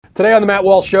Today on the Matt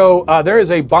Walsh Show, there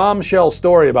is a bombshell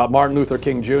story about Martin Luther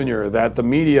King Jr. that the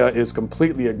media is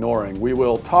completely ignoring. We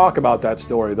will talk about that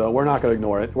story, though. We're not going to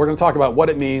ignore it. We're going to talk about what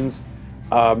it means,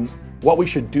 what we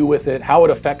should do with it, how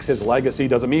it affects his legacy.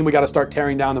 Does it mean we got to start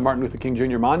tearing down the Martin Luther King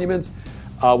Jr. monuments?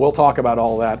 We'll talk about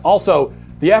all that. Also,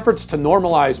 the efforts to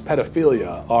normalize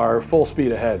pedophilia are full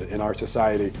speed ahead in our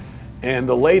society. And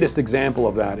the latest example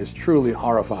of that is truly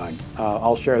horrifying.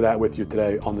 I'll share that with you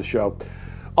today on the show.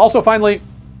 Also, finally,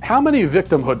 how many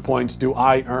victimhood points do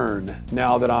I earn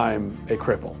now that I'm a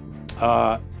cripple?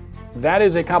 That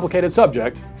is a complicated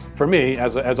subject for me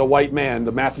as a white man.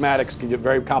 The mathematics can get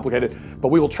very complicated, but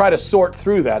we will try to sort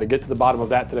through that and get to the bottom of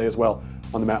that today as well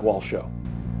on the Matt Walsh Show.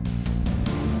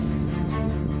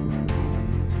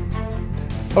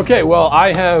 Okay, well,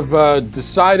 I have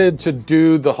decided to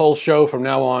do the whole show from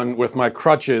now on with my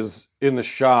crutches in the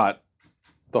shot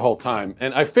the whole time.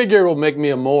 And I figure it will make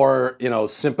me a more,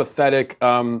 sympathetic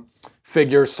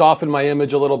figure, soften my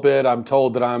image a little bit. I'm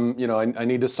told that I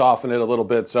need to soften it a little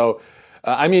bit. So,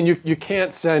 you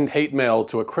can't send hate mail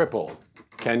to a cripple,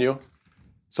 can you?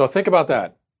 So think about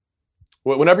that.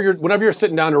 Whenever you're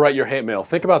sitting down to write your hate mail,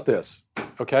 think about this,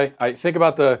 okay? Think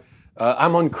about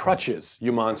I'm on crutches,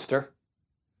 you monster.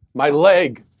 My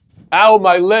leg, ow,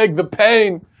 my leg, the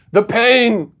pain,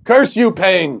 curse you,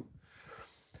 pain.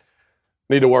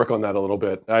 Need to work on that a little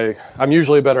bit. I'm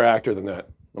usually a better actor than that.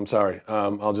 I'm sorry.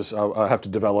 I'll have to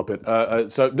develop it.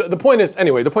 So the point is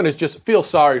just feel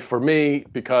sorry for me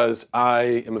because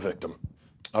I am a victim.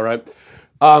 All right.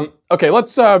 Okay. I want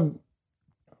to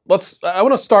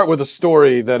start with a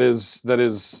story that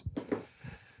is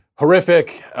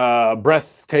horrific,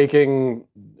 breathtaking,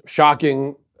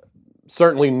 shocking,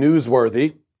 certainly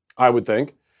newsworthy, I would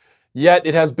think. Yet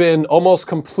it has been almost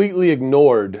completely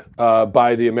ignored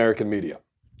by the American media,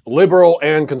 liberal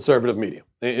and conservative media.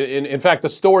 In fact, the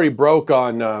story broke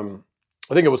on, I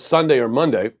think it was Sunday or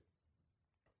Monday,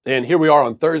 and here we are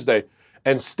on Thursday,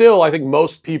 and still I think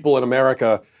most people in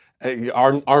America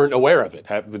aren't aware of it,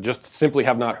 just simply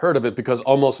have not heard of it because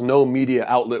almost no media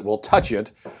outlet will touch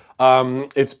it.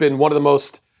 It's been one of the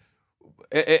most,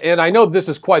 and I know this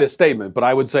is quite a statement, but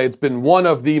I would say it's been one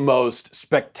of the most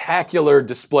spectacular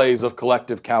displays of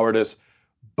collective cowardice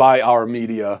by our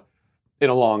media in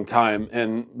a long time,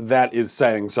 and that is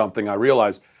saying something, I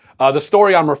realize. The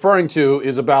story I'm referring to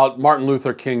is about Martin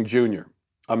Luther King Jr.,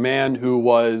 a man who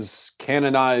was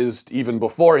canonized even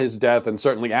before his death and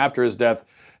certainly after his death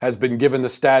has been given the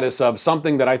status of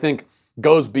something that I think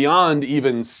goes beyond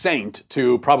even saint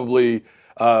to probably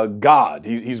God.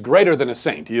 He's greater than a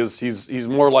saint. He's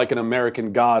more like an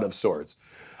American God of sorts.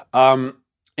 And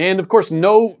of course,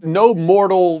 no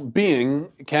mortal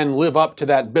being can live up to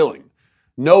that billing.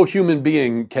 No human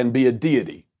being can be a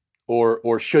deity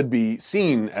or should be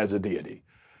seen as a deity.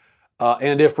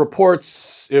 And if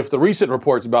the recent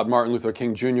reports about Martin Luther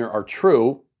King Jr. are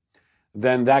true,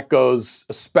 then that goes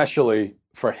especially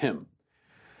for him.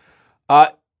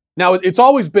 Now, it's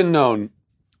always been known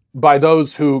by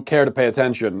those who care to pay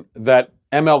attention that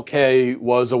MLK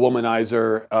was a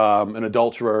womanizer, an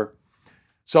adulterer.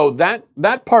 So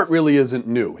that part really isn't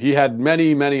new. He had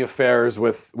many, many affairs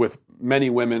with many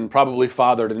women, probably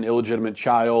fathered an illegitimate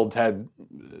child, had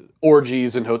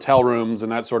orgies in hotel rooms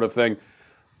and that sort of thing.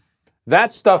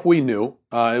 That stuff we knew,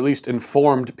 at least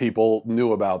informed people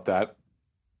knew about that.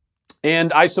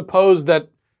 And I suppose that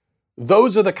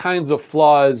those are the kinds of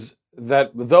flaws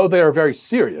that, though they are very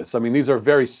serious, these are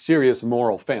very serious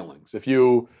moral failings. If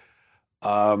you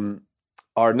are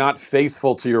not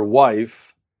faithful to your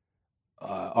wife,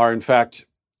 are in fact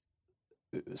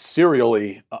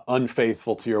serially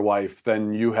unfaithful to your wife,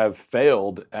 then you have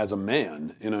failed as a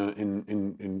man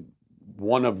in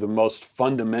one of the most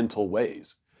fundamental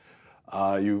ways.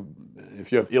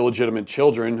 If you have illegitimate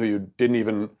children who you didn't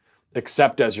even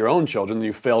accept as your own children, then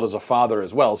you failed as a father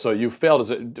as well. So you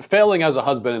failing as a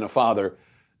husband and a father.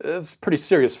 It's pretty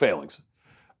serious failings.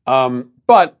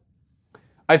 But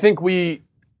I think we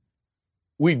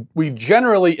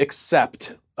generally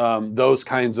accept those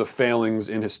kinds of failings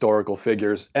in historical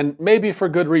figures, and maybe for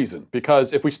good reason,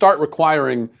 because if we start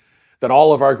requiring that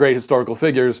all of our great historical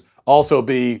figures also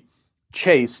be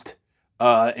chaste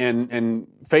and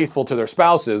faithful to their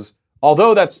spouses,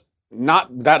 although that's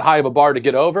not that high of a bar to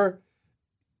get over,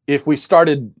 if we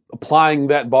started applying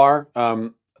that bar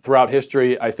throughout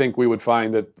history, I think we would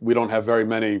find that we don't have very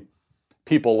many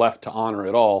people left to honor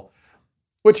at all,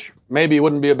 which maybe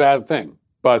wouldn't be a bad thing,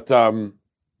 but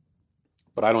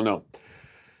I don't know.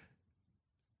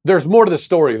 There's more to the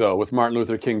story, though, with Martin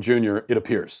Luther King Jr., it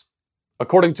appears.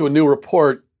 According to a new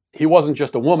report, he wasn't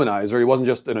just a womanizer, he wasn't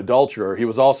just an adulterer, he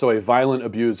was also a violent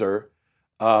abuser,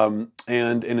 and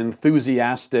an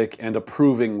enthusiastic and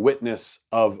approving witness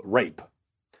of rape.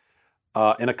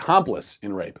 An accomplice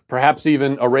in rape, perhaps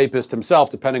even a rapist himself,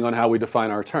 depending on how we define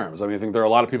our terms. I mean, I think there are a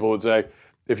lot of people who would say,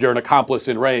 if you're an accomplice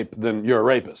in rape, then you're a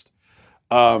rapist.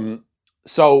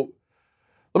 So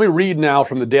let me read now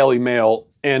from the Daily Mail.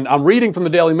 And I'm reading from the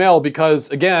Daily Mail because,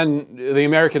 again, the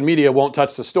American media won't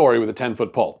touch the story with a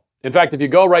 10-foot pole. In fact, if you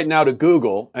go right now to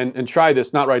Google, and try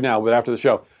this, not right now, but after the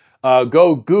show,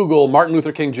 go Google Martin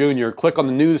Luther King Jr., click on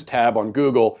the news tab on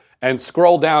Google, and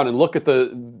scroll down and look at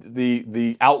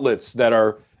the outlets that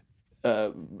are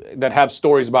that have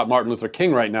stories about Martin Luther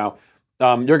King right now.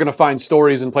 You're going to find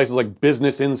stories in places like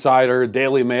Business Insider,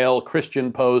 Daily Mail,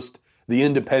 Christian Post, The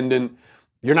Independent.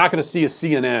 You're not going to see a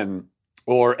CNN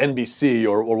or NBC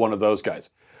or one of those guys.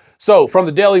 So from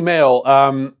the Daily Mail,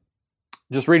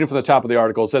 just reading from the top of the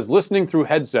article, it says, listening through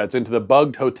headsets into the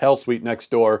bugged hotel suite next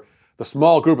door, the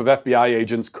small group of FBI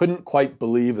agents couldn't quite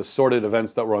believe the sordid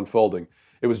events that were unfolding.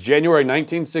 It was January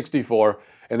 1964,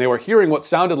 and they were hearing what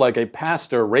sounded like a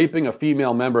pastor raping a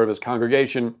female member of his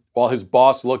congregation while his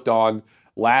boss looked on,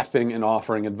 laughing and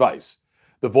offering advice.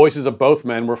 The voices of both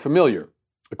men were familiar.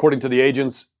 According to the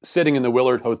agents sitting in the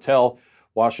Willard Hotel,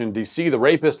 Washington, D.C., the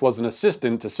rapist was an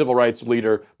assistant to civil rights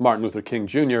leader Martin Luther King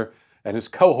Jr., and his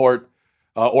cohort,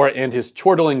 and his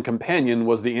chortling companion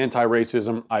was the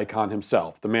anti-racism icon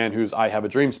himself, the man whose I Have a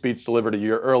Dream speech delivered a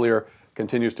year earlier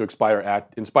continues to inspire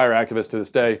activists to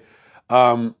this day.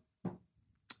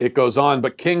 It goes on,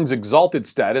 but King's exalted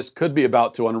status could be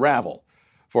about to unravel.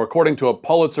 For according to a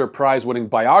Pulitzer Prize-winning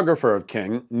biographer of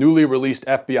King, newly released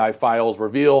FBI files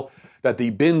reveal that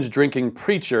the binge-drinking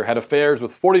preacher had affairs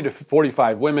with 40 to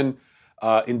 45 women,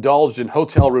 indulged in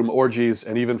hotel room orgies,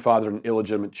 and even fathered an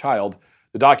illegitimate child.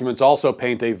 The documents also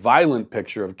paint a violent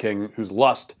picture of King, whose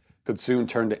lust could soon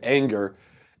turn to anger.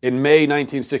 In May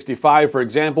 1965, for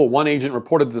example, one agent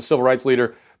reported that the civil rights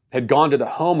leader had gone to the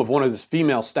home of one of his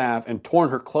female staff and torn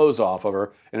her clothes off of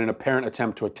her in an apparent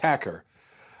attempt to attack her.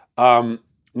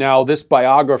 Now, this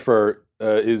biographer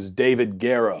is David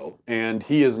Garrow, and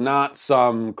he is not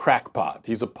some crackpot.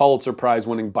 He's a Pulitzer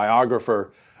Prize-winning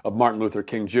biographer of Martin Luther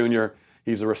King Jr.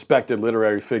 He's a respected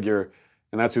literary figure,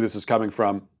 and that's who this is coming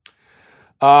from.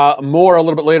 More a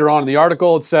little bit later on in the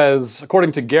article, it says,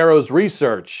 according to Garrow's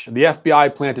research, the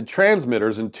FBI planted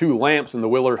transmitters in 2 lamps in the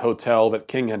Willard Hotel that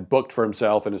King had booked for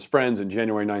himself and his friends in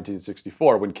January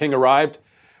 1964. When King arrived,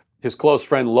 his close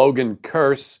friend Logan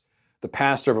Kearse, the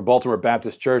pastor of a Baltimore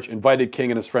Baptist church, invited King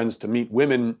and his friends to meet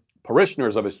women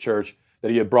parishioners of his church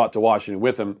that he had brought to Washington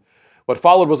with him. What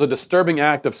followed was a disturbing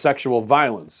act of sexual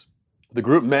violence. The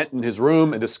group met in his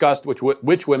room and discussed which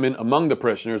women among the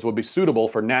parishioners would be suitable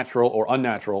for natural or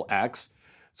unnatural acts,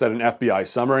 said an FBI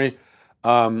summary.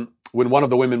 When one of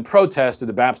the women protested,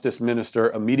 the Baptist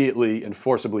minister immediately and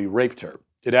forcibly raped her.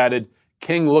 It added,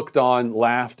 King looked on,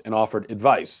 laughed, and offered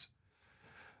advice.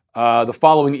 The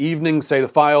following evening, say the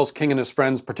files, King and his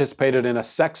friends participated in a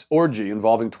sex orgy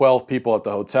involving 12 people at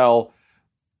the hotel.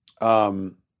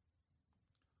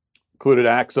 Included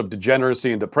acts of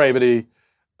degeneracy and depravity.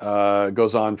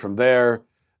 Goes on from there.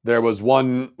 There was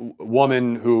one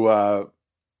woman who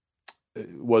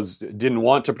didn't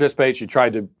want to participate. She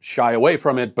tried to shy away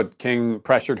from it, but King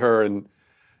pressured her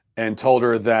and told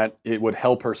her that it would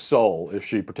help her soul if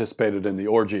she participated in the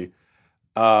orgy.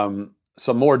 Some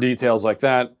more details like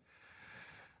that.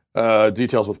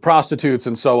 Details with prostitutes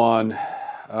and so on.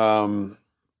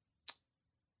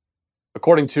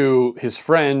 According to his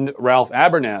friend, Ralph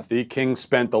Abernathy, King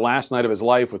spent the last night of his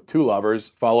life with 2 lovers,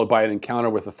 followed by an encounter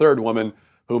with a 3rd woman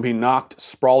whom he knocked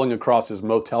sprawling across his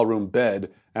motel room bed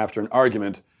after an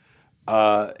argument.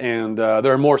 And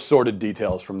there are more sordid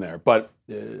details from there, but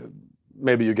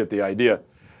maybe you get the idea.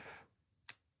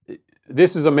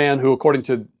 This is a man who, according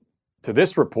to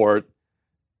this report,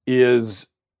 is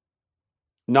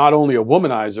not only a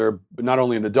womanizer, but not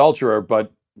only an adulterer,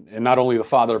 and not only the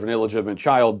father of an illegitimate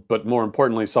child, but more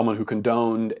importantly, someone who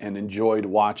condoned and enjoyed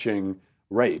watching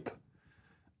rape,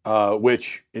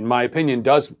 which, in my opinion,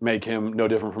 does make him no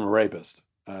different from a rapist.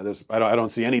 I don't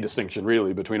see any distinction,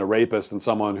 really, between a rapist and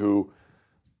someone who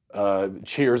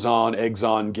cheers on, eggs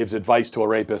on, gives advice to a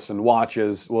rapist and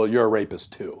watches. Well, you're a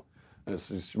rapist, too.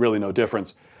 There's really no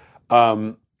difference.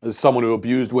 Someone who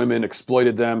abused women,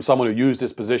 exploited them, someone who used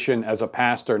his position as a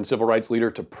pastor and civil rights leader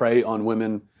to prey on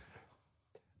women.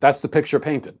 That's the picture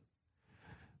painted.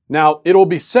 Now, it'll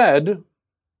be said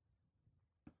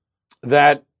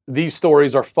that these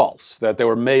stories are false, that they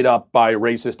were made up by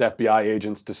racist FBI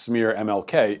agents to smear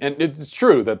MLK. And it's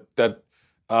true that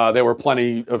there were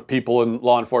plenty of people in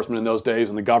law enforcement in those days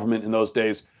and the government in those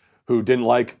days who didn't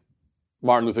like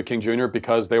Martin Luther King Jr.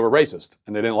 because they were racist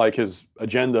and they didn't like his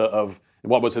agenda of,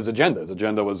 what was his agenda? His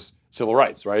agenda was civil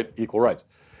rights, right? Equal rights.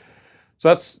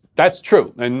 So that's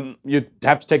true, and you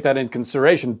have to take that in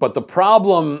consideration. But the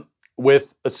problem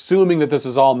with assuming that this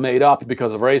is all made up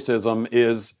because of racism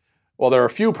is, well, there are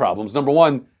a few problems. Number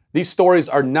one, these stories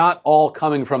are not all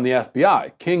coming from the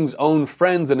FBI. King's own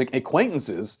friends and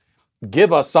acquaintances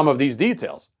give us some of these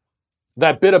details.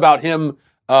 That bit about him,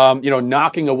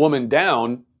 knocking a woman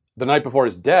down the night before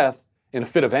his death in a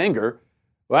fit of anger,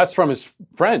 well, that's from his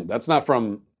friend. That's not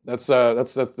from not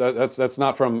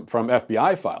from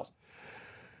FBI files.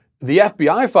 The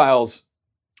FBI files,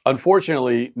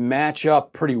 unfortunately, match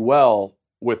up pretty well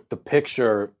with the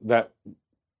picture that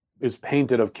is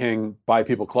painted of King by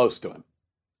people close to him.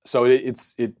 So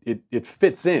it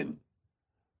fits in.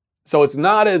 So it's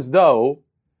not as though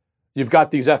you've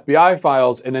got these FBI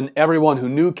files and then everyone who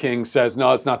knew King says,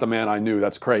 no, it's not the man I knew.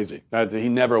 That's crazy. He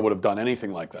never would have done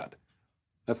anything like that.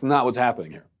 That's not what's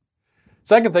happening here.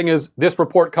 Second thing is, this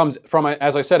report comes from,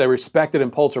 as I said, a respected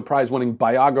and Pulitzer Prize-winning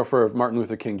biographer of Martin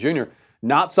Luther King Jr.,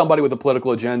 not somebody with a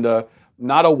political agenda,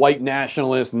 not a white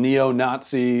nationalist,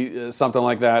 neo-Nazi, something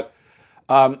like that.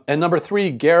 And number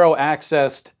three, Garrow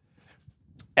accessed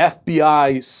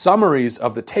FBI summaries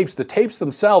of the tapes. The tapes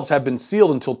themselves have been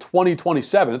sealed until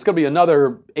 2027. It's going to be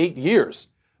another 8 years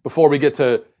before we get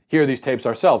to hear these tapes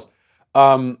ourselves.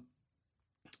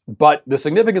 But the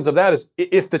significance of that is,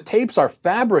 if the tapes are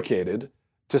fabricated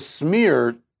to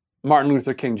smear Martin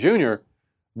Luther King Jr.,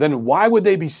 then why would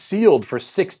they be sealed for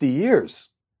 60 years?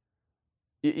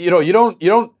 You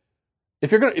don't.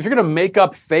 If you're gonna make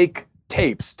up fake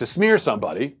tapes to smear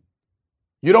somebody,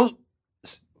 you don't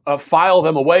file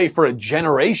them away for a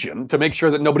generation to make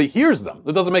sure that nobody hears them.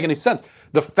 It doesn't make any sense.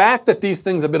 The fact that these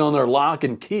things have been on their lock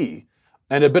and key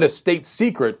and have been a state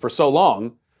secret for so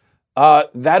long,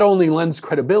 that only lends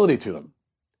credibility to them.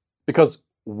 Because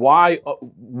why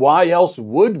else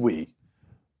would we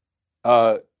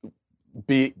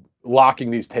be locking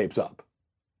these tapes up?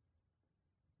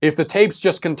 If the tapes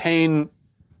just contain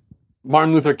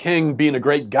Martin Luther King being a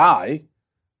great guy,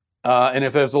 and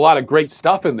if there's a lot of great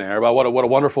stuff in there about what a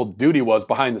wonderful dude he was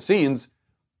behind the scenes,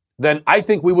 then I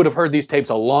think we would have heard these tapes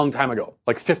a long time ago,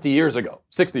 like 50 years ago,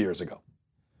 60 years ago.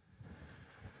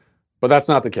 But that's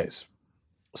not the case.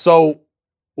 So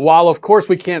while, of course,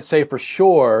 we can't say for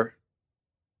sure,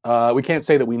 we can't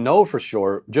say that we know for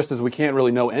sure, just as we can't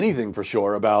really know anything for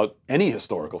sure about any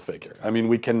historical figure. I mean,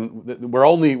 we're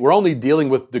only dealing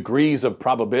with degrees of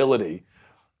probability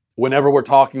whenever we're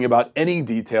talking about any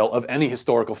detail of any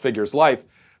historical figure's life,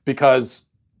 because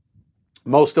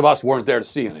most of us weren't there to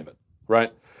see any of it,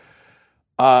 right?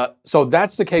 So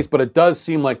that's the case, but it does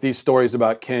seem like these stories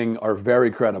about King are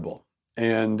very credible,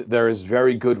 and there is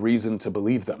very good reason to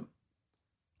believe them.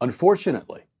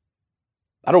 Unfortunately,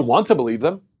 I don't want to believe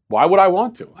them. Why would I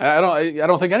want to? I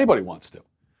don't think anybody wants to.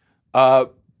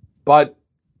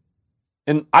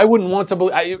 And I wouldn't want to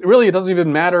believe. Really, it doesn't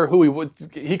even matter who he would.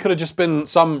 He could have just been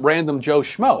some random Joe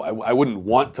Schmo. I wouldn't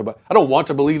want to. I don't want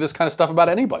to believe this kind of stuff about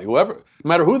anybody, whoever, no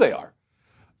matter who they are,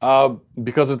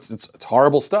 because it's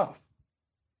horrible stuff.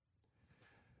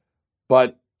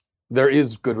 But there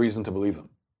is good reason to believe them.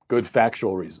 Good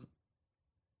factual reason.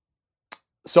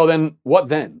 So then, what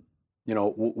then?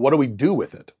 What do we do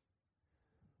with it?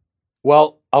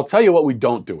 Well, I'll tell you what we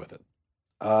don't do with it.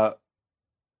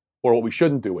 Or what we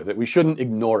shouldn't do with it. We shouldn't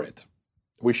ignore it.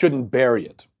 We shouldn't bury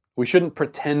it. We shouldn't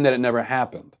pretend that it never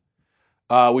happened.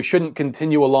 We shouldn't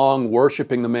continue along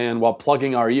worshiping the man while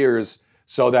plugging our ears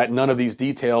so that none of these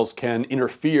details can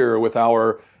interfere with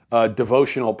our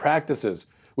devotional practices.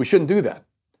 We shouldn't do that.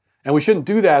 And we shouldn't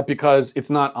do that because it's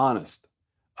not honest.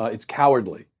 It's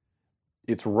cowardly.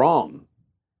 It's wrong.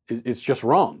 It's just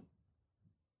wrong.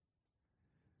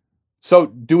 So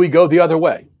do we go the other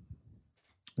way?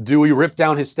 Do we rip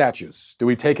down his statues? Do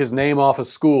we take his name off of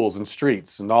schools and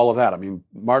streets and all of that? I mean,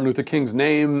 Martin Luther King's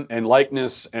name and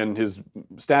likeness and his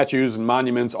statues and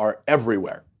monuments are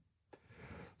everywhere.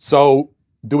 So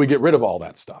do we get rid of all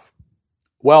that stuff?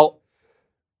 Well,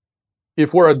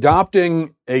 if we're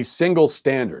adopting a single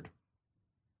standard,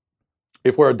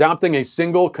 if we're adopting a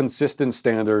single consistent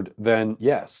standard, then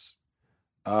yes,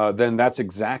 then that's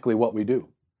exactly what we do.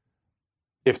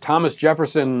 If Thomas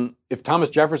Jefferson's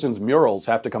murals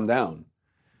have to come down,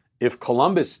 if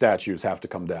Columbus statues have to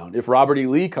come down, if Robert E.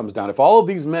 Lee comes down, if all of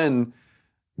these men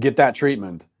get that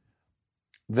treatment,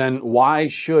 then why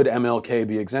should MLK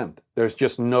be exempt? There's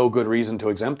just no good reason to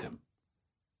exempt him.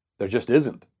 There just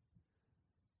isn't.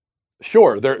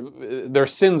 Sure, their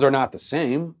sins are not the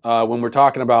same. When we're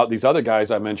talking about these other guys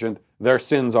I mentioned, their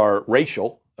sins are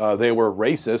racial. They were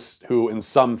racists who in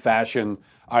some fashion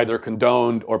either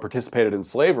condoned or participated in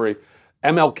slavery.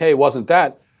 MLK wasn't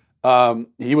that.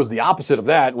 He was the opposite of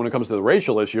that when it comes to the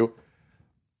racial issue.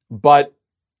 But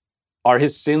are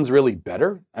his sins really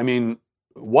better? I mean,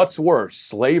 what's worse,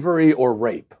 slavery or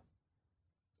rape?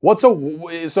 So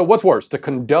what's worse, to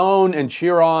condone and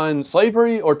cheer on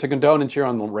slavery or to condone and cheer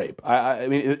on rape? I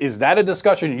mean, is that a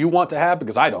discussion you want to have?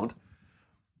 Because I don't.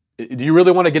 Do you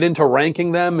really want to get into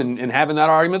ranking them and having that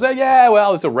argument? Say, yeah,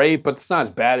 well, it's a rape, but it's not as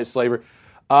bad as slavery.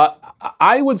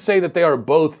 I would say that they are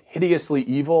both hideously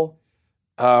evil.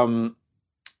 I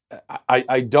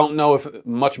don't know if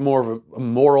much more of a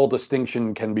moral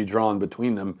distinction can be drawn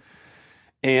between them.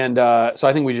 And so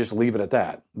I think we just leave it at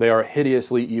that. They are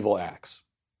hideously evil acts.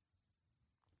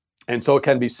 And so it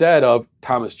can be said of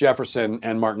Thomas Jefferson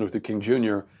and Martin Luther King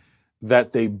Jr.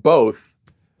 that they both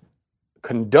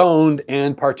condoned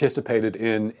and participated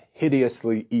in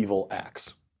hideously evil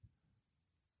acts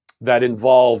that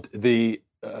involved the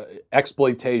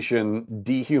exploitation,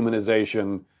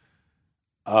 dehumanization,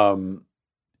 and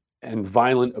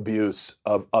violent abuse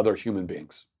of other human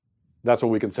beings. That's what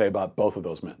we can say about both of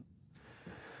those men.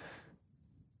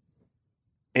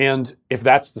 And if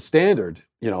that's the standard,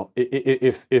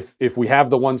 if we have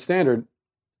the one standard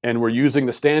and we're using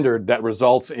the standard that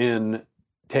results in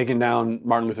taking down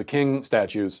Martin Luther King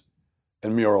statues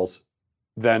and murals,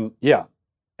 then yeah,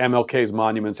 MLK's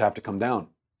monuments have to come down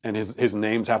and his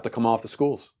names have to come off the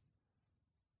schools.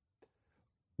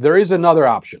 There is another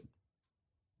option.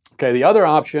 Okay, the other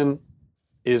option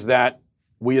is that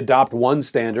we adopt one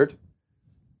standard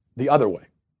the other way.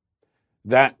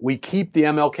 That we keep the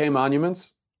MLK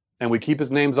monuments and we keep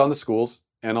his names on the schools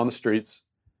and on the streets.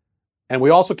 And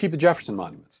we also keep the Jefferson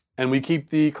monuments and we keep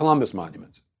the Columbus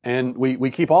monuments and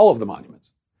we keep all of the monuments.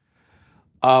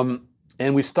 And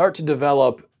we start to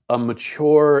develop a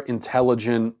mature,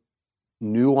 intelligent,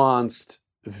 nuanced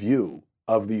view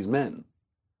of these men.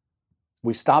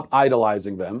 We stop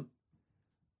idolizing them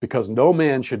because no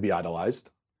man should be idolized.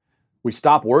 We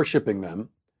stop worshiping them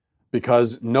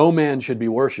because no man should be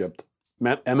worshiped,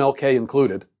 MLK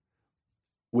included.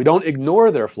 We don't ignore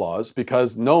their flaws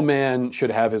because no man should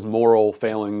have his moral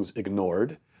failings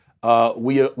ignored.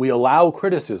 We allow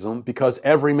criticism because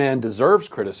every man deserves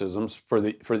criticisms for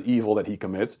the evil that he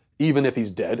commits, even if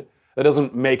he's dead. That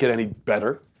doesn't make it any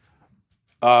better.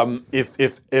 If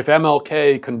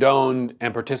MLK condoned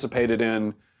and participated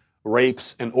in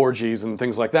rapes and orgies and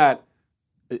things like that,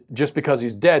 just because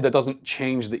he's dead, that doesn't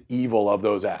change the evil of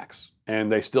those acts,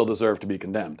 and they still deserve to be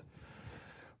condemned.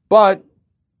 But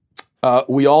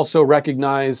we also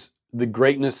recognize the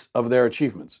greatness of their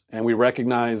achievements, and we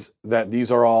recognize that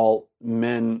these are all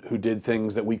men who did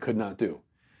things that we could not do,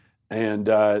 and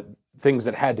things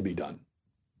that had to be done,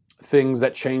 things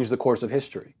that changed the course of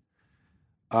history.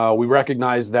 We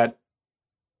recognize that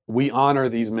we honor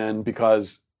these men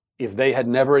because if they had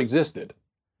never existed,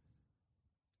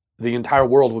 the entire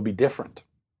world would be different,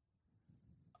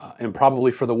 and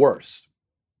probably for the worse.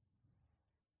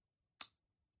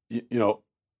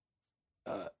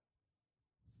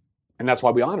 And that's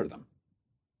why we honor them.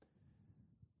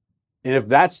 And if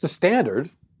that's the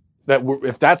standard,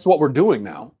 if that's what we're doing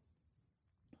now,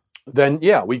 then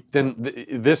yeah,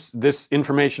 this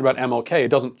information about MLK,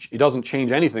 it doesn't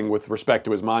change anything with respect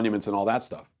to his monuments and all that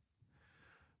stuff.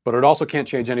 But it also can't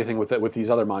change anything with these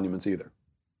other monuments either.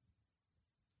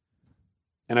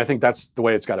 And I think that's the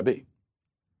way it's got to be.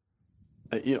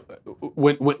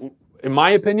 When in my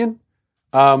opinion,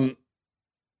 that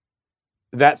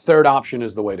third option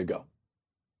is the way to go.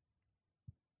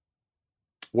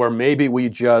 Where maybe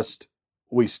we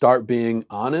start being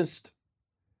honest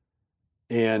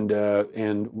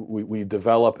and we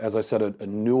develop, as I said, a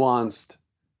nuanced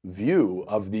view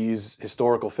of these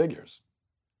historical figures,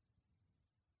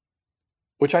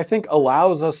 which I think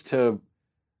allows us to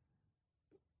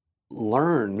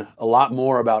learn a lot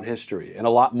more about history and a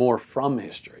lot more from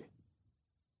history.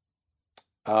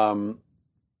 And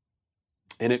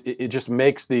it just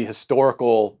makes the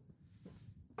historical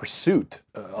pursuit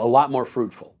a lot more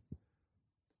fruitful.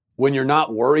 When you're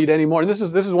not worried anymore, and this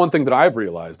is one thing that I've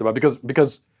realized about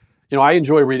because I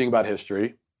enjoy reading about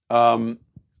history, but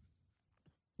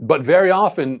very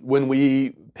often when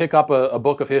we pick up a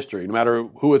book of history, no matter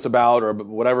who it's about or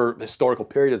whatever historical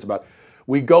period it's about,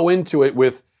 we go into it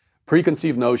with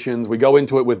preconceived notions, we go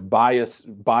into it with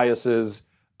biases,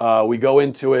 we go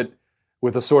into it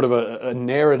with a sort of a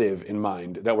narrative in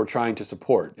mind that we're trying to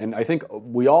support. And I think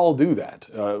we all do that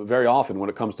very often when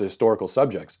it comes to historical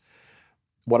subjects.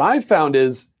 What I've found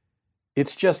is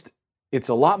it's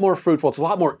a lot more fruitful, it's a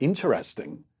lot more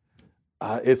interesting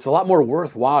it's a lot more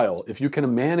worthwhile if you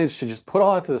can manage to just put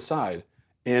all that to the side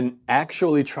and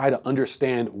actually try to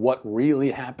understand what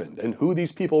really happened and who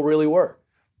these people really were.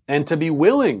 And to be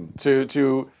willing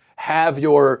to have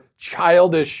your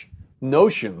childish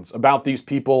notions about these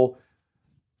people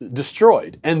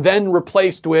destroyed and then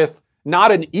replaced with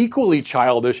not an equally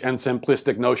childish and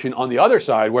simplistic notion on the other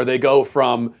side where they go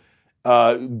from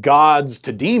gods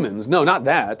to demons. No, not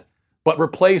that, but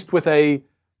replaced with a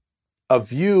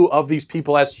view of these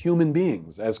people as human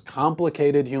beings, as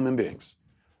complicated human beings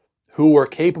who were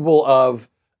capable of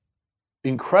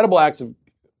incredible acts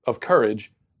of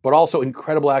courage, but also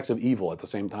incredible acts of evil at the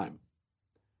same time.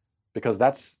 Because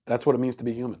that's what it means to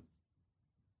be human.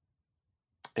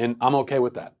 And I'm okay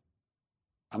with that.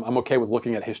 I'm okay with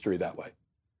looking at history that way.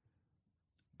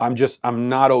 I'm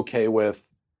not okay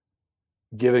with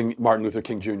giving Martin Luther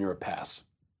King Jr. a pass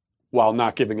while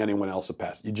not giving anyone else a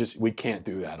pass. We can't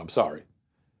do that. I'm sorry.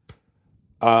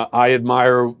 I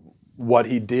admire what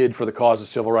he did for the cause of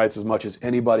civil rights as much as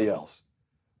anybody else.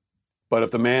 But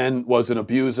if the man was an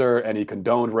abuser and he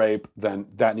condoned rape, then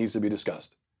that needs to be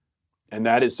discussed. And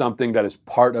that is something that is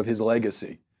part of his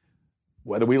legacy,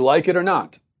 whether we like it or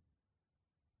not.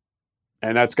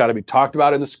 And that's got to be talked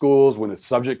about in the schools. When the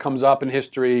subject comes up in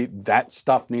history, that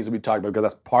stuff needs to be talked about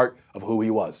because that's part of who he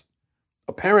was.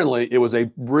 Apparently, it was a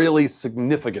really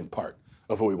significant part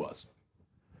of who he was.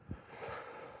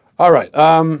 All right.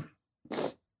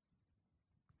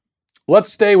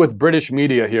 Let's stay with British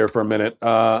media here for a minute.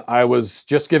 I was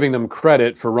just giving them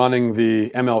credit for running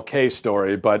the MLK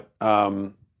story, but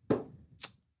now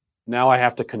I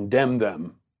have to condemn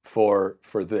them for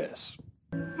this.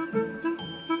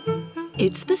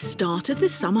 It's the start of the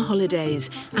summer holidays,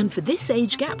 and for this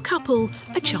age gap couple,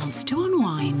 a chance to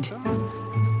unwind.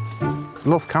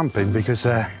 Love camping because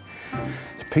it's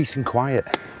peace and quiet.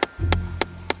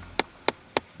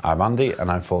 I'm Andy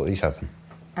and I'm 47.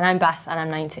 And I'm Beth and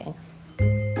I'm 19.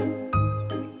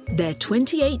 Their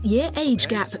 28-year age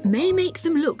gap may make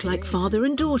them look like father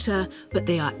and daughter, but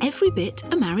they are every bit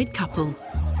a married couple.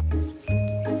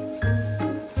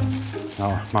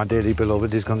 Oh, my dearly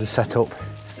beloved is going to set up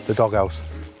the doghouse.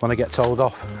 When I get told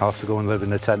off, I'll have to go and live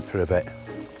in the tent for a bit.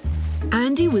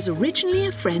 Andy was originally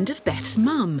a friend of Beth's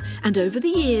mum, and over the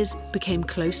years became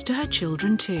close to her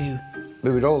children too.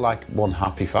 We were all like one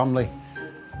happy family,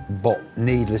 but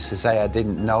needless to say, I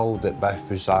didn't know that Beth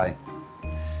was like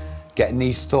getting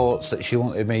these thoughts that she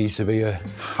wanted me to be a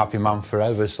happy man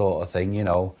forever sort of thing, you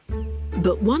know.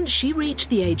 But once she reached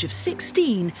the age of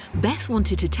 16, Beth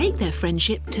wanted to take their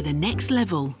friendship to the next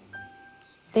level.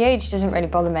 The age doesn't really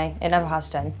bother me. It never has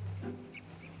done.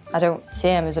 I don't see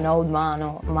him as an old man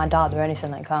or my dad or anything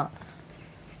like that.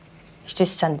 He's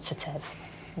just sensitive,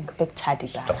 like a big teddy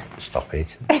bear. Stop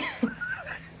it.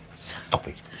 Stop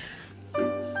it.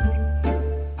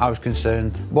 I was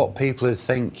concerned what people would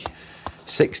think.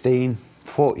 16,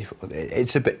 40,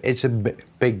 it's a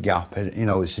big gap, you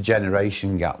know, it's a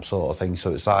generation gap sort of thing,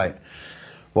 so it's like,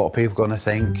 what are people going to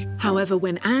think? However,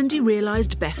 when Andy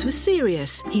realised Beth was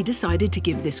serious, he decided to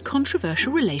give this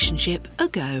controversial relationship a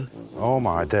go. Oh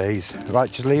my days.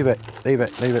 Right, just leave it. Leave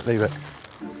it.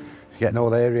 Getting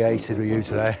all aerated with you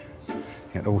today.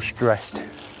 Getting all stressed.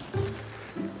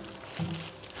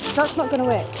 That's not going to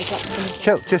work. Is that gonna...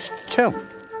 Chill, just chill.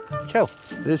 Chill.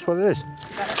 It is what it is.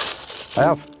 I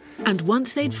have. And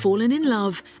once they'd fallen in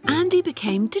love, Andy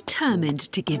became determined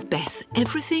to give Beth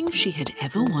everything she had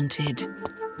ever wanted.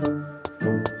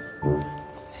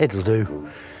 It'll do.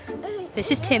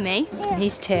 This is Timmy, and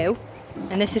he's 2.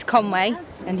 And this is Conway,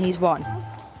 and he's 1.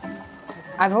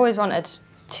 I've always wanted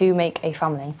to make a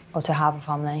family, or to have a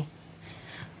family.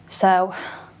 So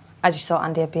I just thought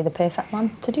Andy would be the perfect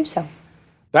man to do so.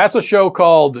 That's a show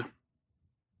called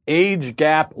Age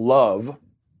Gap Love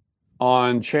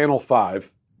on Channel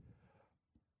 5.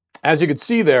 As you can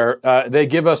see there, they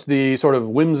give us the sort of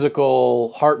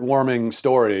whimsical, heartwarming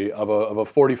story of a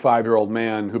 45-year-old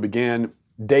man who began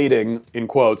dating, in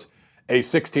quotes, a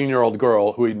 16-year-old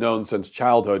girl who he'd known since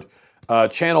childhood.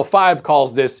 Channel 5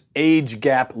 calls this age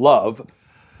gap love.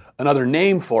 Another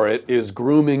name for it is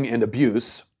grooming and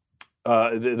abuse.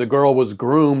 The girl was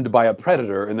groomed by a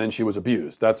predator and then she was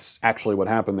abused. That's actually what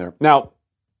happened there. Now,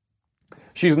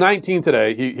 she's 19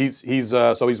 today. He's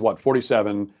what,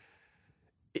 47.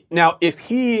 Now, if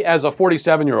he, as a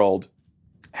 47-year-old,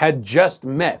 had just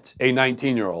met a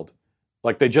 19-year-old,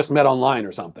 like they just met online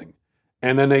or something,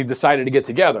 and then they decided to get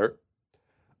together,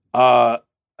 now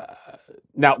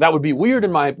that would be weird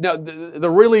in my... Now, the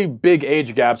really big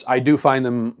age gaps, I do find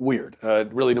them weird,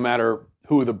 really no matter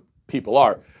who the people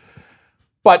are.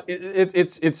 But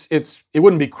it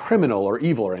wouldn't be criminal or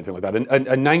evil or anything like that.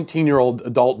 A 19-year-old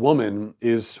adult woman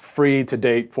is free to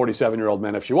date 47-year-old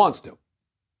men if she wants to.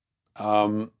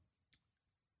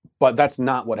 But that's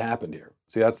not what happened here.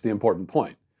 See, that's the important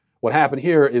point. What happened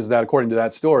here is that, according to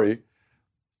that story,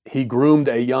 he groomed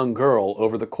a young girl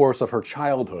over the course of her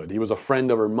childhood. He was a friend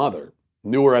of her mother,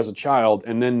 knew her as a child,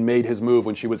 and then made his move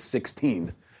when she was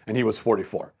 16 and he was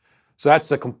 44. So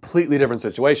that's a completely different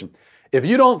situation. If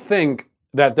you don't think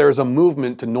that there's a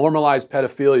movement to normalize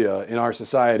pedophilia in our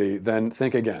society, then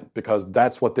think again, because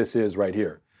that's what this is right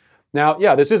here. Now,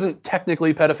 yeah, this isn't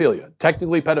technically pedophilia.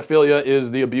 Technically, pedophilia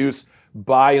is the abuse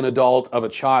by an adult of a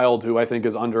child who I think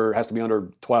has to be under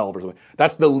 12 or something.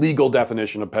 That's the legal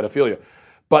definition of pedophilia.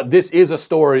 But this is a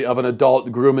story of an adult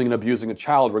grooming and abusing a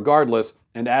child regardless,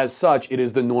 and as such, it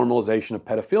is the normalization of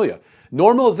pedophilia.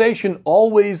 Normalization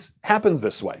always happens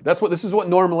this way. This is what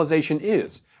normalization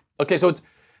is. Okay, so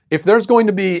if there's going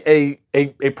to be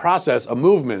a process, a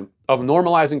movement of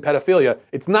normalizing pedophilia,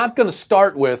 it's not going to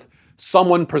start with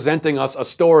someone presenting us a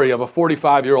story of a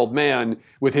 45-year-old man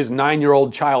with his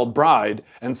 9-year-old child bride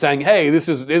and saying, hey,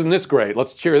 isn't this great?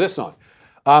 Let's cheer this on.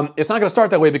 It's not going to start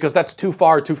that way because that's too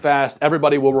far, too fast.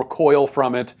 Everybody will recoil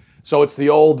from it. So it's the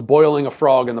old boiling a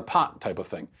frog in the pot type of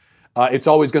thing. It's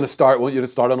always going to start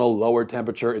on a lower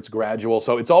temperature. It's gradual.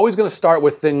 So it's always going to start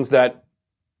with things that,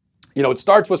 it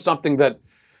starts with something that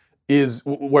is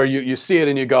where you see it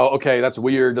and you go, okay, that's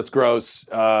weird, that's gross.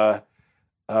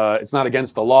 It's not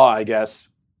against the law, I guess.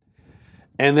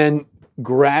 And then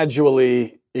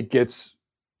gradually it gets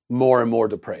more and more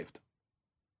depraved.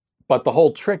 But the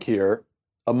whole trick here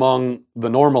among the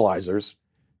normalizers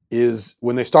is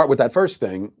when they start with that first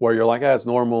thing where you're like, it's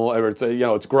normal, or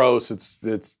it's gross,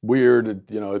 it's weird,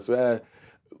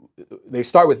 they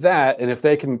start with that, and if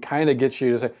they can kind of get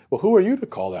you to say, well, who are you to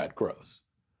call that gross?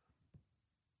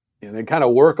 And they kind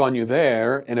of work on you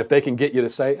there, and if they can get you to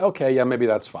say, okay, yeah, maybe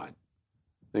that's fine.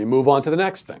 Then you move on to the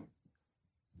next thing.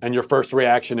 And your first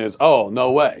reaction is, oh,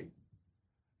 no way.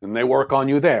 And they work on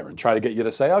you there and try to get you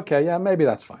to say, okay, yeah, maybe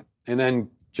that's fine. And then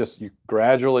you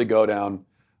gradually go down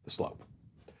the slope.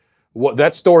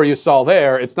 That story you saw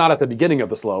there, it's not at the beginning of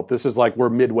the slope. This is like we're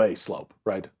midway slope,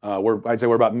 right? I'd say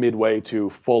we're about midway to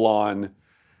full-on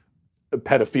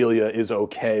pedophilia is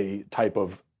okay type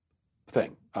of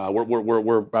thing.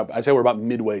 I'd say we're about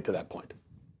midway to that point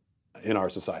in our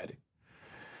society.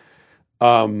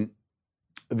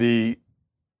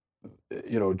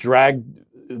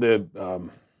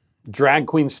 Drag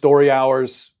queen story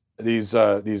hours, these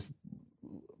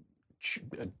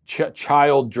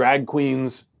child drag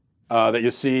queens that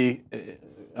you see,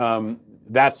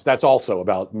 that's also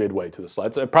about midway to the slide.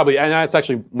 It's probably, and it's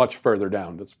actually much further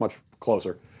down. It's much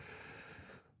closer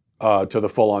to the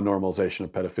full-on normalization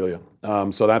of pedophilia.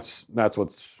 So that's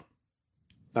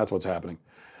what's happening.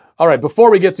 All right, before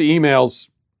we get to emails,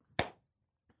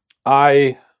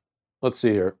 let's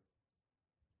see here.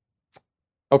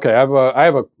 Okay, I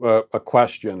have a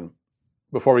question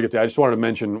before we get to. I just wanted to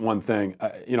mention one thing.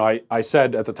 I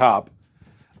said at the top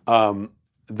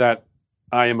that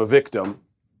I am a victim,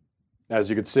 as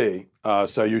you could see.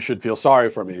 So you should feel sorry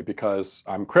for me because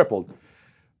I'm crippled.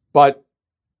 But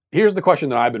here's the question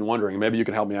that I've been wondering. Maybe you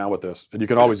can help me out with this, and you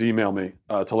can always email me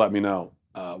to let me know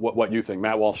what you think.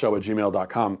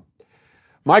 MattWalshShow@gmail.com.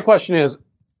 My question is,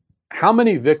 how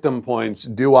many victim points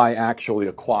do I actually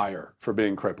acquire for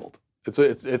being crippled?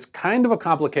 It's kind of a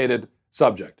complicated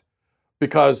subject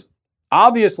because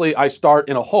obviously I start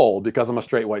in a hole because I'm a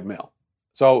straight white male.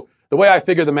 So the way I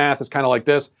figure the math is kind of like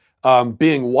this.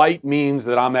 Being white means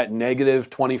that I'm at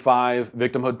negative 25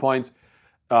 victimhood points.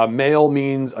 Male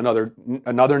means another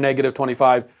negative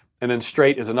 25, and then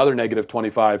straight is another negative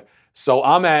 25. So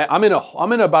I'm in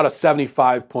about a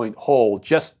 75 point hole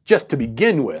just to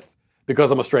begin with, because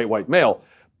I'm a straight white male,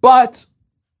 but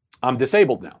I'm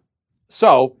disabled now.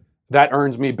 So that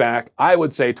earns me back, I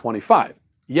would say, 25.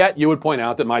 Yet you would point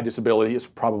out that my disability is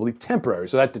probably temporary.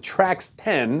 So that detracts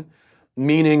 10,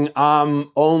 meaning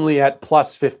I'm only at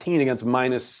plus 15 against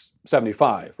minus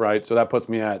 75, right? So that puts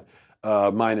me at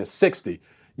minus 60.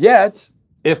 Yet,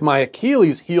 if my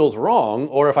Achilles heals wrong,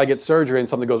 or if I get surgery and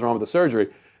something goes wrong with the surgery,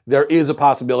 there is a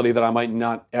possibility that I might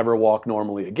not ever walk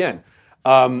normally again.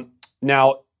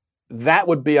 Now, that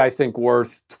would be, I think,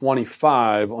 worth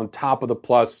 25 on top of the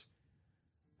plus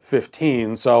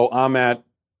 15. So I'm at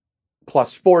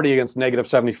plus 40 against negative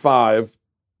 75,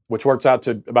 which works out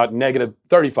to about negative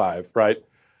 35, right?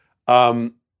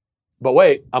 But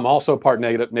wait, I'm also part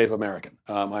Native American.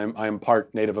 I am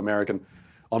part Native American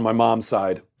on my mom's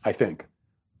side, I think,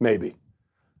 maybe.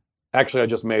 Actually, I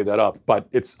just made that up, but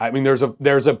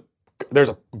there's a there's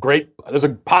a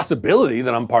possibility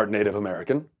that I'm part Native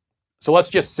American. So let's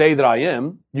just say that I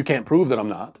am. You can't prove that I'm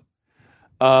not.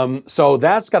 So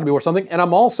that's got to be worth something. And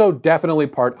I'm also definitely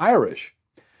part Irish.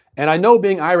 And I know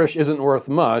being Irish isn't worth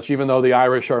much, even though the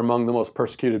Irish are among the most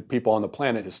persecuted people on the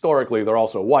planet historically. They're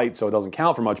also white, so it doesn't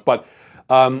count for much. But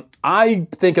I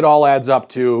think it all adds up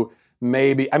to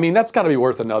maybe, that's got to be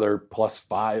worth another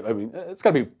 +5. It's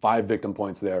got to be 5 victim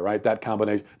points there, right? That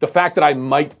combination. The fact that I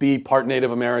might be part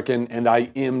Native American and I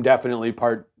am definitely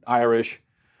part Irish.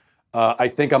 I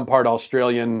think I'm part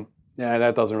Australian. Yeah,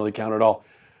 that doesn't really count at all.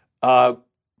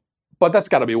 But that's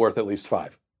got to be worth at least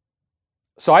 5.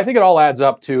 So I think it all adds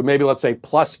up to maybe, let's say,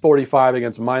 +45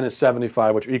 against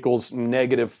 -75, which equals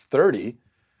 -30.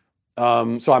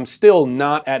 So I'm still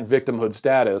not at victimhood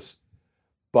status,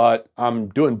 but I'm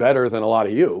doing better than a lot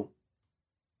of you.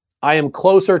 I am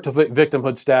closer to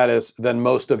victimhood status than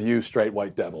most of you straight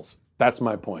white devils. That's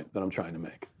my point that I'm trying to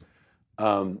make.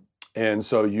 And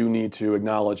so you need to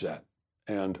acknowledge that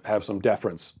and have some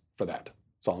deference for that.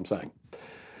 That's all I'm saying.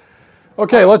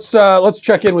 Okay, let's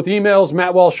check in with emails.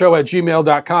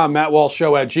 mattwalshshow@gmail.com,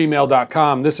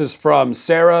 mattwalshshow@gmail.com. This is from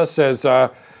Sarah, says,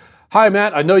 hi,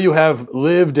 Matt. I know you have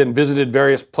lived and visited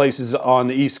various places on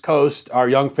the East Coast. Our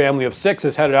young family of 6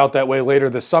 is headed out that way later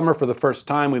this summer for the first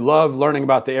time. We love learning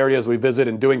about the areas we visit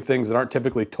and doing things that aren't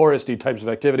typically touristy types of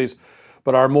activities,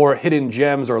 but are more hidden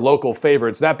gems or local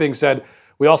favorites. That being said,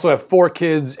 we also have 4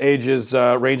 kids, ages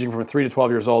ranging from 3 to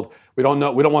 12 years old. We don't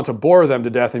want to bore them to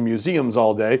death in museums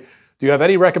all day. Do you have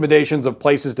any recommendations of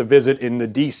places to visit in the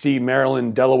DC,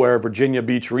 Maryland, Delaware, Virginia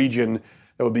Beach region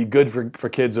that would be good for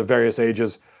kids of various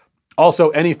ages? Also,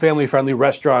 any family-friendly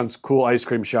restaurants, cool ice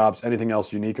cream shops, anything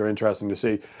else unique or interesting to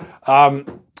see?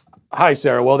 Hi,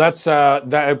 Sarah. Well, I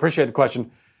appreciate the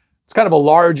question. It's kind of a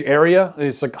large area.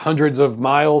 It's like hundreds of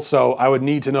miles, so I would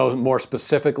need to know more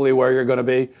specifically where you're going to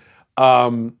be.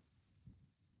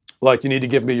 Like you need to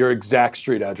give me your exact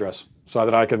street address so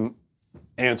that I can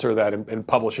answer that and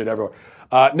publish it everywhere.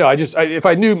 If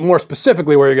I knew more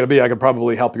specifically where you're going to be, I could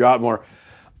probably help you out more.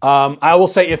 I will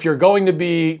say if you're going to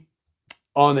be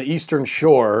on the Eastern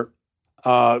Shore,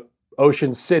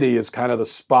 Ocean City is kind of the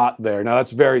spot there. Now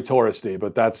that's very touristy,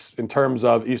 but that's in terms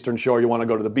of Eastern Shore, you want to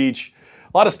go to the beach.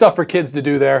 A lot of stuff for kids to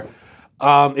do there.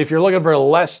 If you're looking for a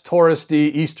less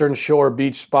touristy Eastern Shore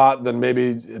beach spot, then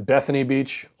maybe Bethany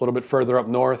Beach, a little bit further up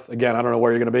north. Again, I don't know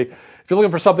where you're going to be. If you're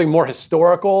looking for something more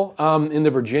historical in the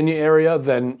Virginia area,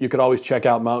 then you could always check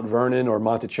out Mount Vernon or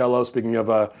Monticello, speaking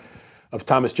of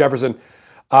Thomas Jefferson.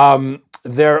 Now,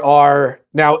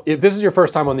 if this is your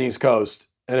first time on the East Coast,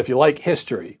 and if you like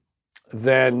history,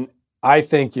 then I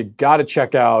think you got to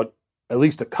check out at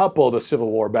least a couple of the Civil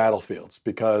War battlefields,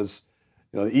 because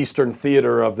the Eastern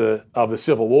Theater of the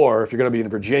Civil War, if you're going to be in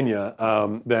Virginia,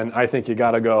 then I think you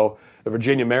got to go the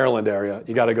Virginia, Maryland area.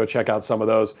 You got to go check out some of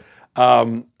those.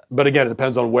 But again, it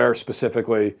depends on where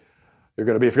specifically you're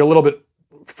going to be. If you're a little bit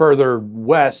further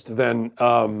west, then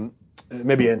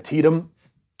maybe Antietam.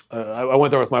 I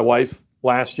went there with my wife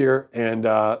last year, and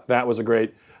that was a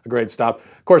great stop.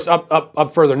 Of course,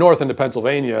 up further north into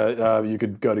Pennsylvania, you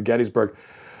could go to Gettysburg.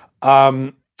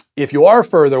 If you are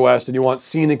further west and you want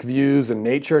scenic views and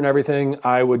nature and everything,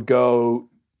 I would go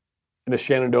in the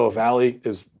Shenandoah Valley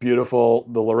is beautiful.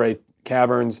 The Luray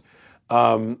Caverns.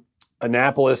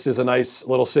 Annapolis is a nice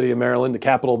little city in Maryland, the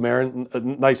capital of Maryland, a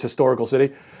nice historical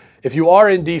city. If you are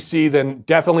in DC, then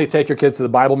definitely take your kids to the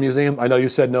Bible Museum. I know you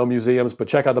said no museums, but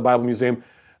check out the Bible Museum.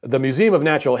 The Museum of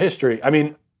Natural History.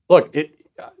 Look,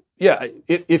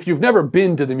 if you've never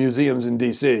been to the museums in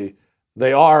DC,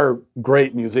 they are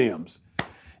great museums.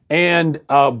 And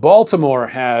Baltimore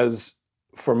has,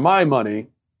 for my money,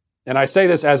 and I say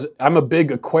this as I'm a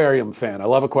big aquarium fan. I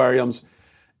love aquariums,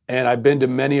 and I've been to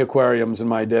many aquariums in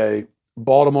my day.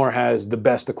 Baltimore has the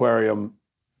best aquarium,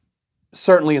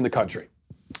 certainly in the country.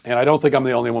 And I don't think I'm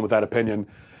the only one with that opinion.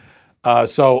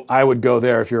 So I would go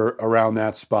there if you're around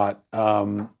that spot.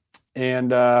 And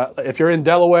if you're in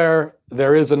Delaware,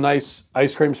 there is a nice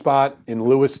ice cream spot in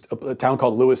Lewis, a town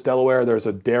called Lewis, Delaware. There's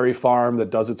a dairy farm that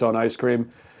does its own ice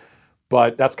cream.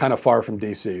 But that's kind of far from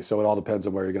DC, so it all depends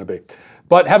on where you're going to be.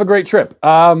 But have a great trip.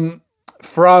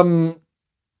 From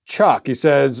Chuck, he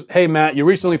says, hey, Matt, you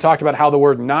recently talked about how the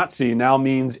word Nazi now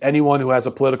means anyone who has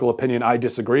a political opinion I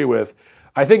disagree with.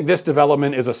 I think this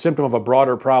development is a symptom of a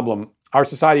broader problem. Our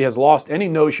society has lost any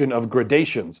notion of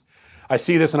gradations. I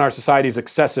see this in our society's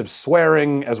excessive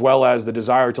swearing, as well as the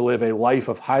desire to live a life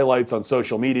of highlights on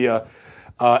social media.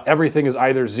 Everything is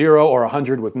either 0 or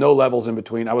 100 with no levels in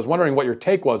between. I was wondering what your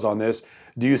take was on this.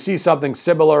 Do you see something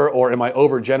similar, or am I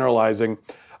overgeneralizing?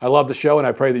 I love the show, and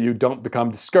I pray that you don't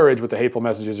become discouraged with the hateful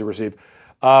messages you receive.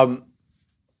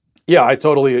 Yeah, I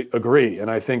totally agree. And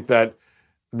I think that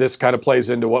this kind of plays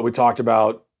into what we talked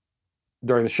about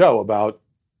during the show about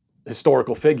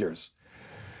historical figures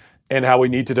and how we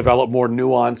need to develop more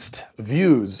nuanced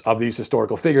views of these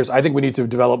historical figures. I think we need to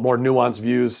develop more nuanced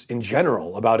views in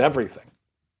general about everything.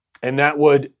 And that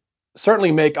would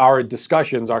certainly make our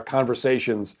discussions, our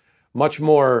conversations, much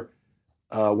more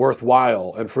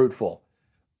worthwhile and fruitful.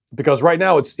 Because right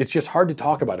now it's just hard to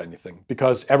talk about anything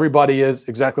because everybody is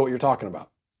exactly what you're talking about.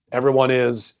 Everyone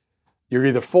is, you're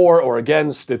either for or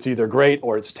against, it's either great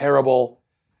or it's terrible.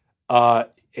 And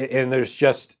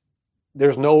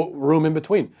there's no room in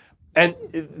between. And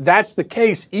that's the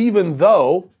case even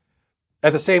though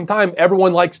at the same time,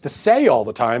 everyone likes to say all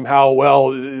the time how,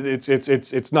 well,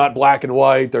 it's not black and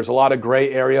white, there's a lot of gray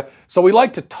area. So we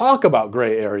like to talk about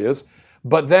gray areas,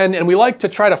 and we like to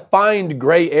try to find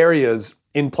gray areas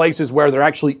in places where there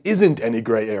actually isn't any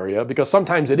gray area, because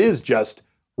sometimes it is just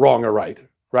wrong or right?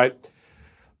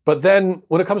 But then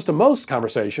when it comes to most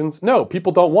conversations, no,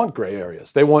 people don't want gray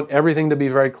areas. They want everything to be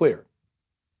very clear,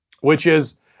 which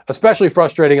is especially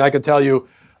frustrating, I can tell you,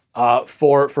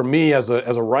 for me as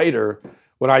a writer,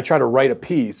 when I try to write a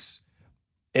piece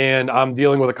and I'm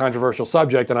dealing with a controversial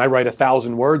subject and I write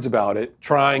 1,000 words about it,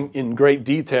 trying in great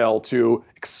detail to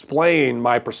explain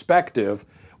my perspective,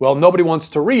 well, nobody wants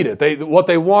to read it. What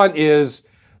they want is,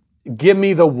 give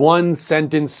me the one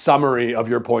sentence summary of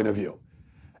your point of view.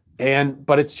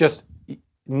 But it's just,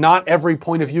 not every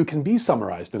point of view can be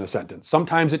summarized in a sentence.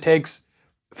 Sometimes it takes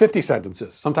 50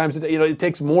 sentences. Sometimes it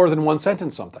takes more than one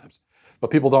sentence sometimes.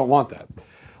 But people don't want that.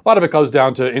 A lot of it goes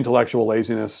down to intellectual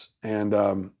laziness.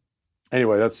 And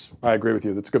anyway, I agree with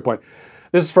you. That's a good point.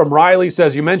 This is from Riley.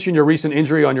 Says, you mentioned your recent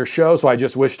injury on your show, so I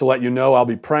just wish to let you know I'll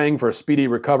be praying for a speedy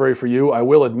recovery for you. I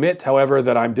will admit, however,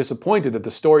 that I'm disappointed that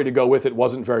the story to go with it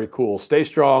wasn't very cool. Stay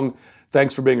strong.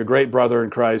 Thanks for being a great brother in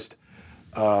Christ.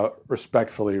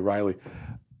 Respectfully, Riley.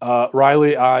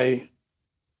 Riley, I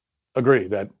agree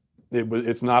that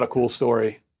it's not a cool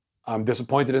story. I'm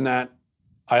disappointed in that.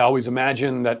 I always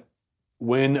imagine that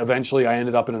when eventually I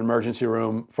ended up in an emergency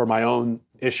room for my own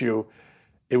issue,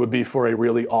 it would be for a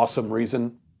really awesome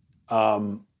reason.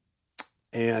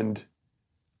 And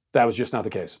that was just not the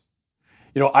case.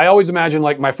 I always imagine,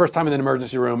 like, my first time in an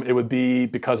emergency room, it would be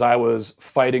because I was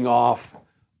fighting off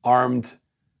armed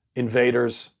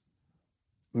invaders,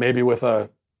 maybe with a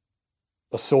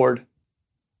sword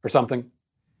or something.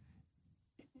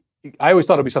 I always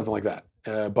thought it'd be something like that.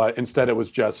 But instead it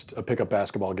was just a pickup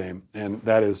basketball game. And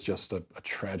that is just a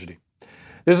tragedy.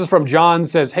 This is from John.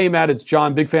 Says, hey Matt, it's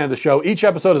John, big fan of the show. Each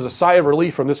episode is a sigh of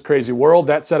relief from this crazy world.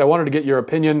 That said, I wanted to get your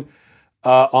opinion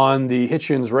on the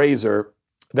Hitchens razor.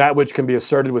 That which can be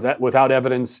asserted without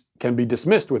evidence can be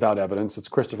dismissed without evidence. It's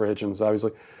Christopher Hitchens,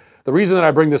 obviously. The reason that I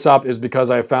bring this up is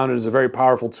because I have found it as a very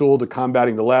powerful tool to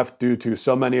combating the left due to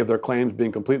so many of their claims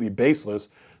being completely baseless.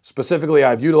 Specifically,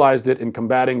 I've utilized it in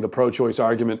combating the pro-choice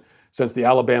argument since the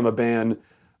Alabama ban.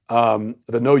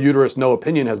 The no uterus, no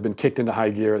opinion has been kicked into high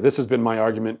gear. This has been my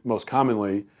argument most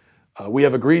commonly. We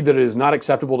have agreed that it is not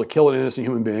acceptable to kill an innocent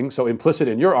human being, so implicit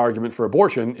in your argument for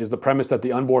abortion is the premise that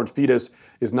the unborn fetus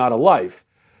is not a life.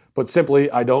 But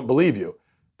simply, I don't believe you.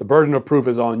 The burden of proof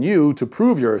is on you to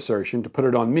prove your assertion. To put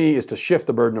it on me is to shift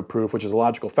the burden of proof, which is a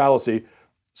logical fallacy.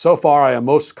 So far, I am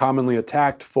most commonly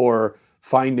attacked for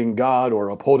finding God or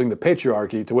upholding the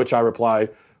patriarchy, to which I reply,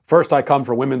 first I come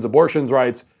for women's abortion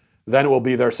rights, then it will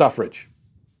be their suffrage.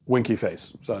 Winky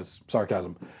face, says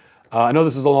sarcasm. I know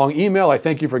this is a long email. I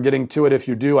thank you for getting to it. If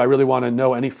you do, I really want to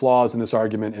know any flaws in this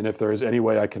argument and if there is any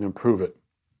way I can improve it.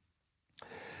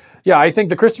 Yeah, I think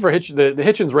the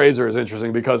Hitchens razor is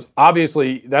interesting because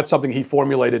obviously that's something he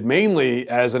formulated mainly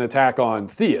as an attack on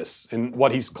theists. And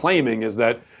what he's claiming is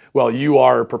that, well, you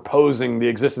are proposing the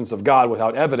existence of God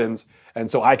without evidence, and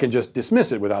so I can just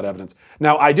dismiss it without evidence.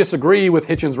 Now, I disagree with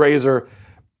Hitchens razor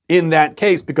in that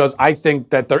case because I think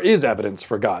that there is evidence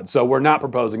for God. So we're not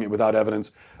proposing it without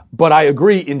evidence. But I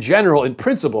agree in general, in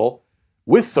principle,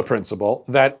 with the principle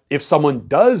that if someone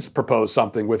does propose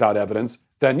something without evidence,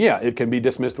 then yeah, it can be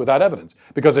dismissed without evidence.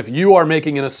 Because if you are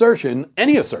making an assertion,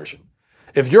 any assertion,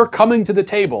 if you're coming to the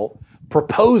table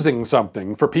proposing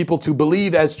something for people to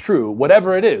believe as true,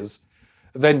 whatever it is,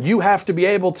 then you have to be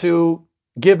able to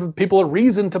give people a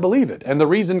reason to believe it. And the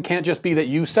reason can't just be that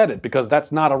you said it, because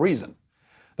that's not a reason.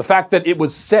 The fact that it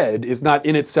was said is not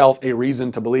in itself a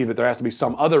reason to believe it. There has to be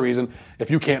some other reason. If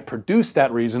you can't produce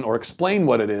that reason or explain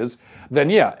what it is, then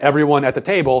yeah, everyone at the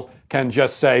table can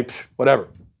just say, whatever.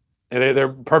 They're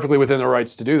perfectly within their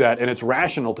rights to do that, and it's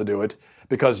rational to do it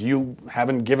because you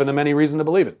haven't given them any reason to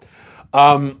believe it.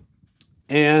 So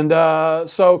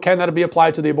can that be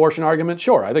applied to the abortion argument?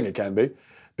 Sure, I think it can be,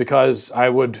 because I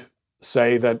would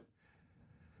say that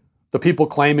the people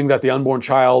claiming that the unborn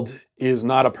child is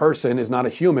not a person, is not a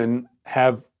human,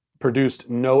 have produced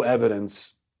no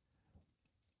evidence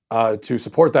to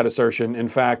support that assertion. In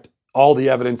fact, all the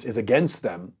evidence is against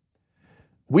them.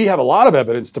 We have a lot of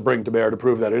evidence to bring to bear to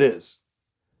prove that it is.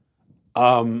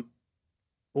 Open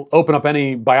up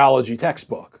any biology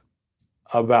textbook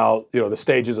about the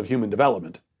stages of human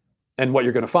development, and what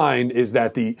you're going to find is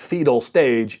that the fetal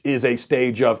stage is a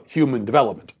stage of human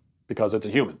development because it's a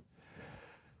human.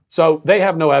 So they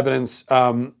have no evidence,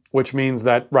 which means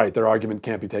that, right, their argument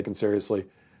can't be taken seriously.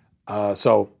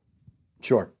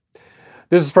 Sure.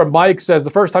 This is from Mike, says, the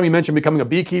first time you mentioned becoming a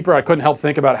beekeeper, I couldn't help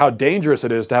think about how dangerous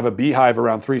it is to have a beehive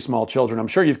around 3 small children. I'm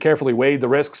sure you've carefully weighed the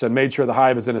risks and made sure the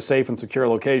hive is in a safe and secure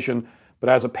location. But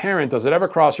as a parent, does it ever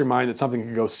cross your mind that something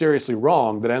could go seriously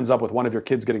wrong that ends up with one of your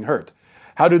kids getting hurt?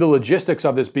 How do the logistics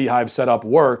of this beehive setup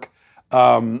work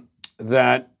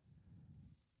that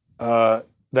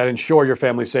ensure your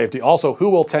family's safety? Also, who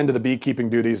will tend to the beekeeping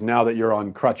duties now that you're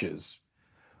on crutches?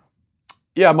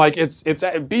 Yeah, Mike,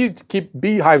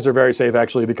 beehives are very safe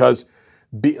actually because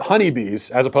honeybees,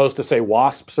 as opposed to say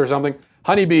wasps or something,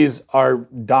 honeybees are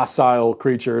docile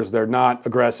creatures. They're not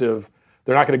aggressive.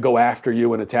 They're not going to go after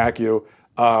you and attack you.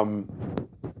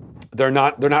 They're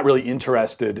not really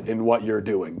interested in what you're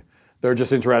doing. They're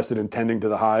just interested in tending to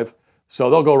the hive. So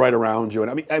they'll go right around you.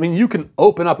 And I mean, you can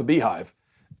open up a beehive,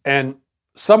 and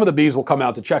some of the bees will come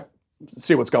out to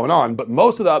see what's going on, but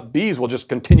most of the bees will just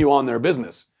continue on their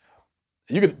business.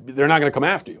 They're not going to come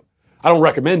after you. I don't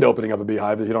recommend opening up a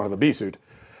beehive if you don't have a bee suit.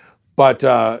 But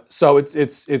so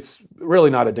it's really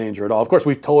not a danger at all. Of course,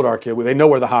 we've told our kid, they know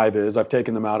where the hive is. I've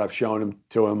taken them out. I've shown them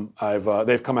to them.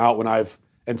 They've come out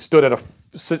and stood at a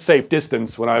safe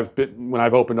distance when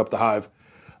I've opened up the hive,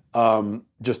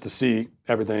 just to see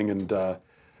everything. And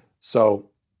so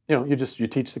you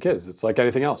teach the kids. It's like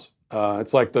anything else.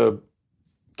 It's like the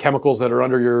chemicals that are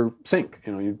under your sink.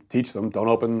 You teach them, don't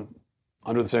open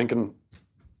under the sink, and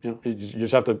you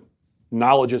just have to.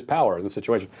 Knowledge is power in the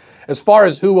situation. As far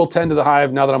as who will tend to the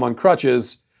hive now that I'm on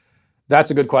crutches,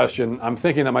 that's a good question. I'm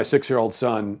thinking that my 6-year-old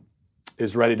son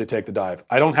is ready to take the dive.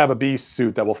 I don't have a bee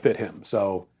suit that will fit him,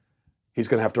 so he's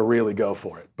going to have to really go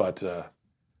for it. But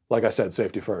like I said,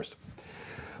 safety first.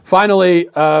 Finally,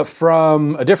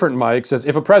 from a different Mike, says,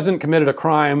 if a president committed a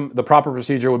crime, the proper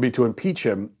procedure would be to impeach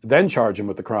him, then charge him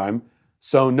with the crime.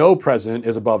 So no president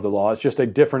is above the law. It's just a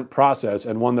different process,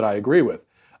 and one that I agree with.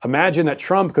 Imagine that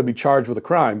Trump could be charged with a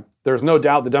crime. There's no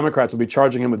doubt the Democrats would be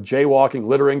charging him with jaywalking,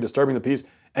 littering, disturbing the peace,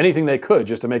 anything they could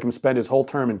just to make him spend his whole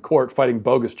term in court fighting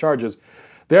bogus charges.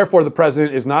 Therefore, the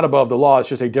president is not above the law. It's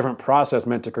just a different process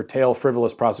meant to curtail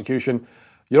frivolous prosecution.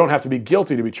 You don't have to be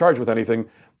guilty to be charged with anything.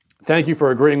 Thank you for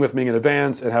agreeing with me in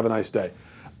advance, and have a nice day.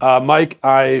 Mike,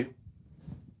 I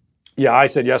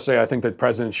said yesterday I think that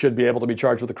presidents should be able to be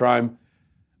charged with a crime,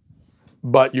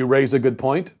 but you raise a good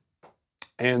point.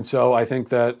 And so I think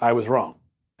that I was wrong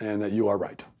and that you are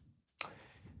right.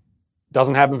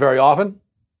 Doesn't happen very often.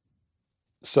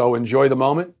 So enjoy the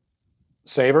moment,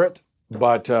 savor it.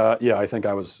 But I think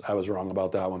I was wrong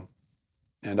about that one.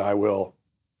 And I will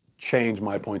change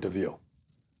my point of view.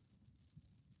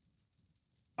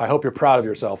 I hope you're proud of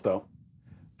yourself, though,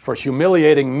 for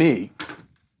humiliating me,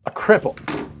 a cripple,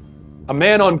 a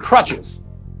man on crutches,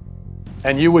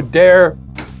 and you would dare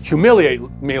humiliate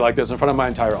me like this in front of my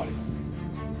entire audience.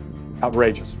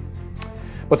 Outrageous.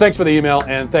 But thanks for the email,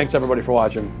 and thanks everybody for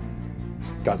watching.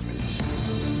 Godspeed.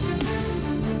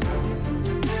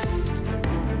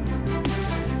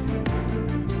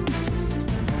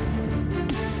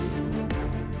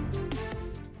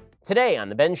 Today on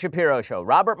The Ben Shapiro Show,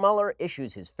 Robert Mueller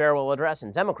issues his farewell address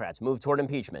and Democrats move toward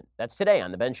impeachment. That's today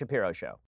on The Ben Shapiro Show.